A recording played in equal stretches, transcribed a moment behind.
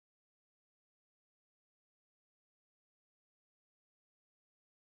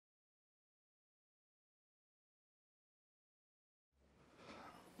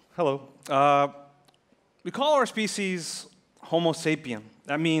Hello. We call our species Homo sapien.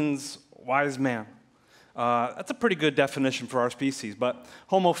 That means wise man. That's a pretty good definition for our species, but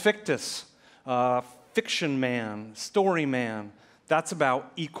Homo fictus, fiction man, story man, that's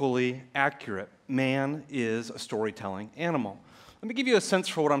about equally accurate. Man is a storytelling animal. Let me give you a sense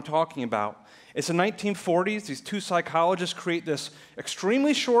for what I'm talking about. It's the 1940s. These two psychologists create this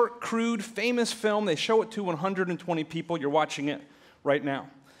extremely short, crude, famous film. They show it to 120 people. You're watching it right now.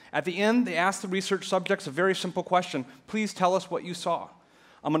 At the end, they ask the research subjects a very simple question. Please tell us what you saw.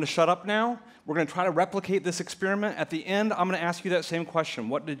 I'm going to shut up now. We're going to try to replicate this experiment. At the end, I'm going to ask you that same question.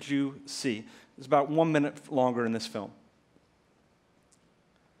 What did you see? It's about 1 minute longer in this film.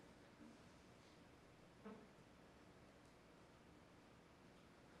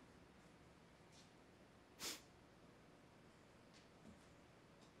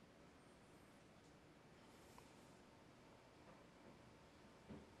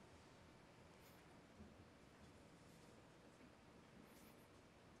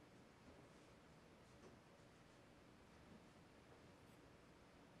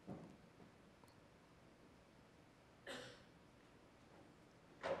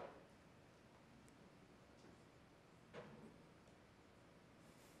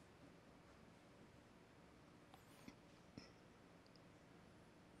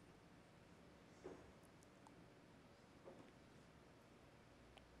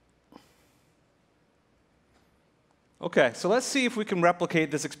 Okay, so let's see if we can replicate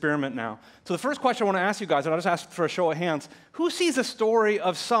this experiment now. So the first question I want to ask you guys, and I'll just ask for a show of hands, who sees a story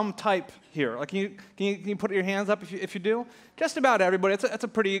of some type here? Like, can you put your hands up if you do? Just about everybody. That's a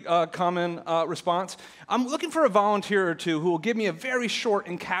pretty common response. I'm looking for a volunteer or two who will give me a very short,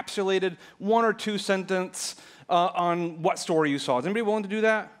 encapsulated 1 or 2 sentence on what story you saw. Is anybody willing to do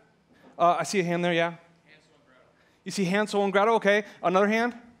that? I see a hand there, yeah? Hansel and Gretel. You see Hansel and Gretel? Okay. Another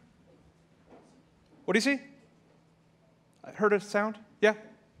hand? What do you see? I heard a sound? Yeah?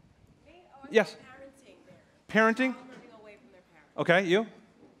 Me? Oh, yes. Parenting there. Parenting? Running away from their parents. Okay, you? I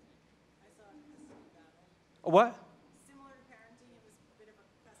saw a custody battle. A what? Similar to parenting, it was a bit of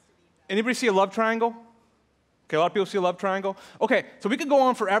a custody battle. Anybody see a love triangle? Okay, a lot of people see a love triangle. Okay, so we could go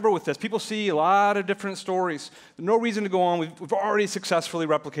on forever with this. People see a lot of different stories. There's no reason to go on. We've already successfully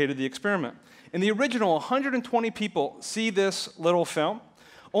replicated the experiment. In the original, 120 people see this little film.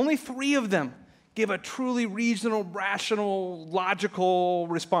 Only 3 of them give a truly reasonable, rational, logical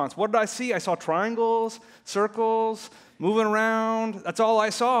response. What did I see? I saw triangles, circles, moving around. That's all I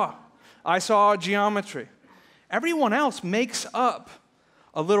saw. I saw geometry. Everyone else makes up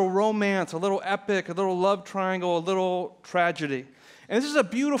a little romance, a little epic, a little love triangle, a little tragedy. And this is a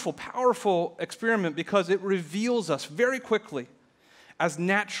beautiful, powerful experiment because it reveals us very quickly as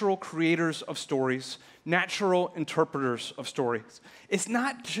natural creators of stories, natural interpreters of stories. It's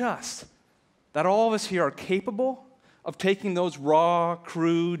not just that all of us here are capable of taking those raw,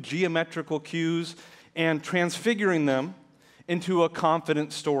 crude, geometrical cues and transfiguring them into a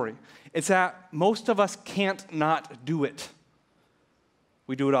confident story. It's that most of us can't not do it.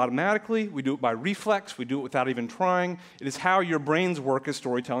 We do it automatically, we do it by reflex, we do it without even trying. It is how your brains work as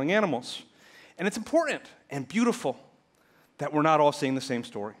storytelling animals. And it's important and beautiful that we're not all seeing the same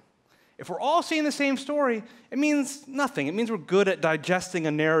story. If we're all seeing the same story, it means nothing. It means we're good at digesting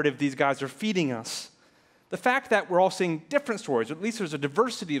a narrative these guys are feeding us. The fact that we're all seeing different stories, or at least there's a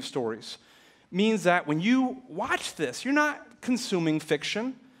diversity of stories, means that when you watch this, you're not consuming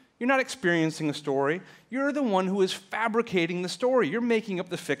fiction, you're not experiencing a story, you're the one who is fabricating the story. You're making up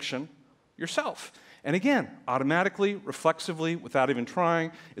the fiction yourself. And again, automatically, reflexively, without even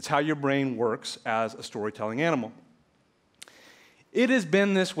trying, it's how your brain works as a storytelling animal. It has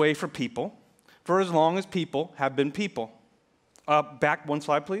been this way for people for as long as people have been people. Back 1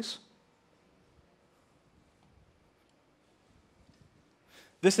 slide, please.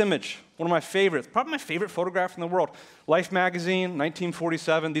 This image, one of my favorites, probably my favorite photograph in the world. Life magazine,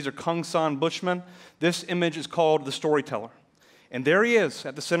 1947. These are Kung San Bushmen. This image is called The Storyteller. And there he is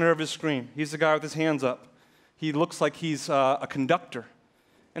at the center of his screen. He's the guy with his hands up. He looks like he's a conductor.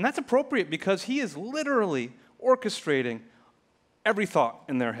 And that's appropriate because he is literally orchestrating every thought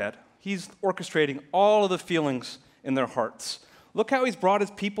in their head. He's orchestrating all of the feelings in their hearts. Look how he's brought his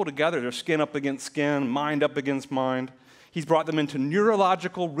people together. Their skin up against skin, mind up against mind. He's brought them into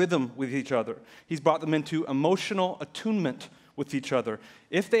neurological rhythm with each other. He's brought them into emotional attunement with each other.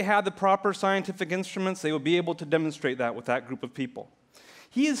 If they had the proper scientific instruments, they would be able to demonstrate that with that group of people.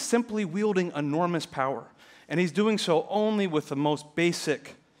 He is simply wielding enormous power, and he's doing so only with the most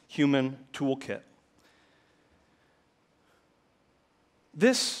basic human toolkit.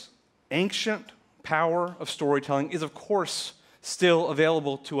 This ancient power of storytelling is, of course, still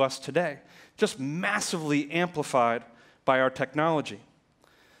available to us today, just massively amplified by our technology.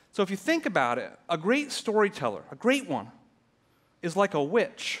 So if you think about it, a great storyteller, a great one, is like a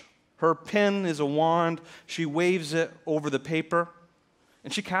witch. Her pen is a wand. She waves it over the paper,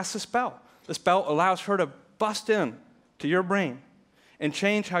 and she casts a spell. The spell allows her to bust in to your brain and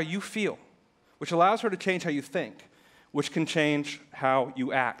change how you feel, which allows her to change how you think, which can change how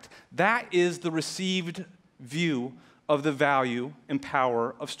you act. That is the received view of the value and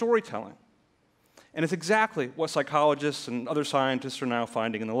power of storytelling. And it's exactly what psychologists and other scientists are now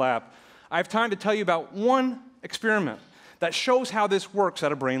finding in the lab. I have time to tell you about one experiment that shows how this works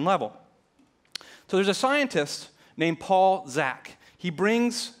at a brain level. So there's a scientist named Paul Zak. He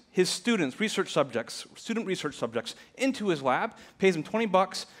brings his student research subjects, into his lab, pays them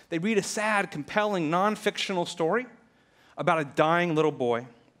 $20. They read a sad, compelling, non-fictional story about a dying little boy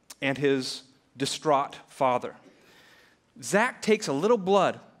and his distraught father. Zak takes a little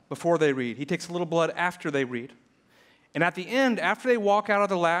blood before they read. He takes a little blood after they read. And at the end, after they walk out of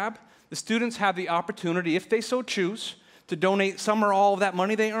the lab, the students have the opportunity, if they so choose, to donate some or all of that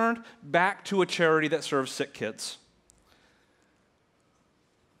money they earned back to a charity that serves sick kids.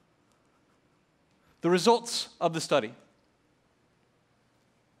 The results of the study.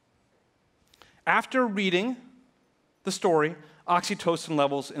 After reading the story, oxytocin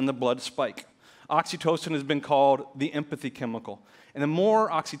levels in the blood spike. Oxytocin has been called the empathy chemical. And the more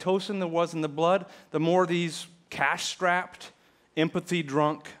oxytocin there was in the blood, the more these cash-strapped,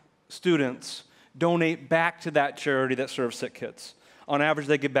 empathy-drunk students donate back to that charity that serves sick kids. On average,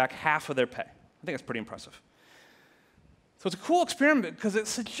 they give back half of their pay. I think that's pretty impressive. So it's a cool experiment because it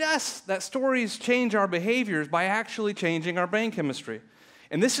suggests that stories change our behaviors by actually changing our brain chemistry.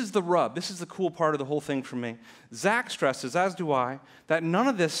 And this is the rub. This is the cool part of the whole thing for me. Zach stresses, as do I, that none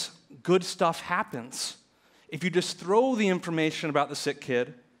of this good stuff happens if you just throw the information about the sick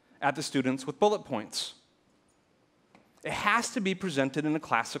kid at the students with bullet points. It has to be presented in a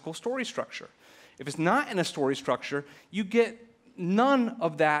classical story structure. If it's not in a story structure, you get none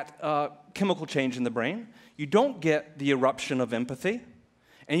of that chemical change in the brain. You don't get the eruption of empathy,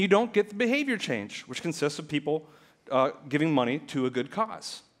 and you don't get the behavior change, which consists of people giving money to a good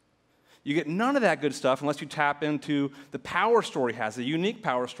cause. You get none of that good stuff unless you tap into the power story has, the unique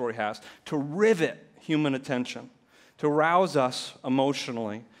power story has, to rivet human attention, to rouse us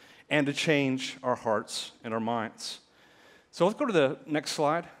emotionally, and to change our hearts and our minds. So let's go to the next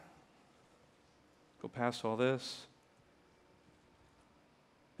slide. Go past all this.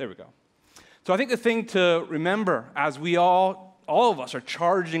 There we go. So I think the thing to remember as we all of us are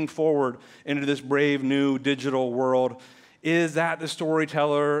charging forward into this brave new digital world is that the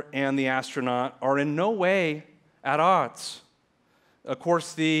storyteller and the astronaut are in no way at odds. Of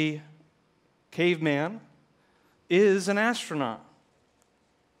course, the caveman is an astronaut.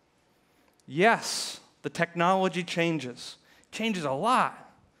 Yes, the technology changes a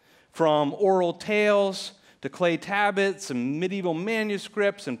lot, from oral tales to clay tablets and medieval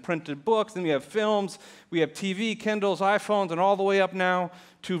manuscripts and printed books. Then we have films, we have TV, Kindles, iPhones, and all the way up now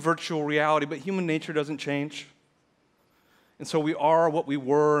to virtual reality. But human nature doesn't change. And so we are what we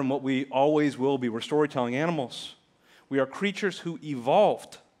were and what we always will be. We're storytelling animals. We are creatures who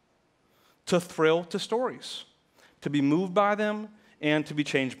evolved to thrill to stories, to be moved by them, and to be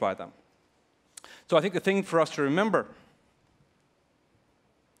changed by them. So I think the thing for us to remember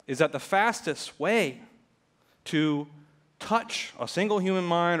is that the fastest way to touch a single human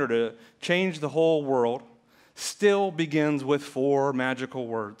mind or to change the whole world still begins with 4 magical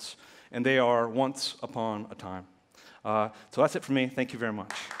words, and they are once upon a time. So that's it for me. Thank you very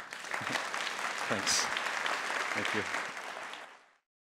much. Thanks. Thank you.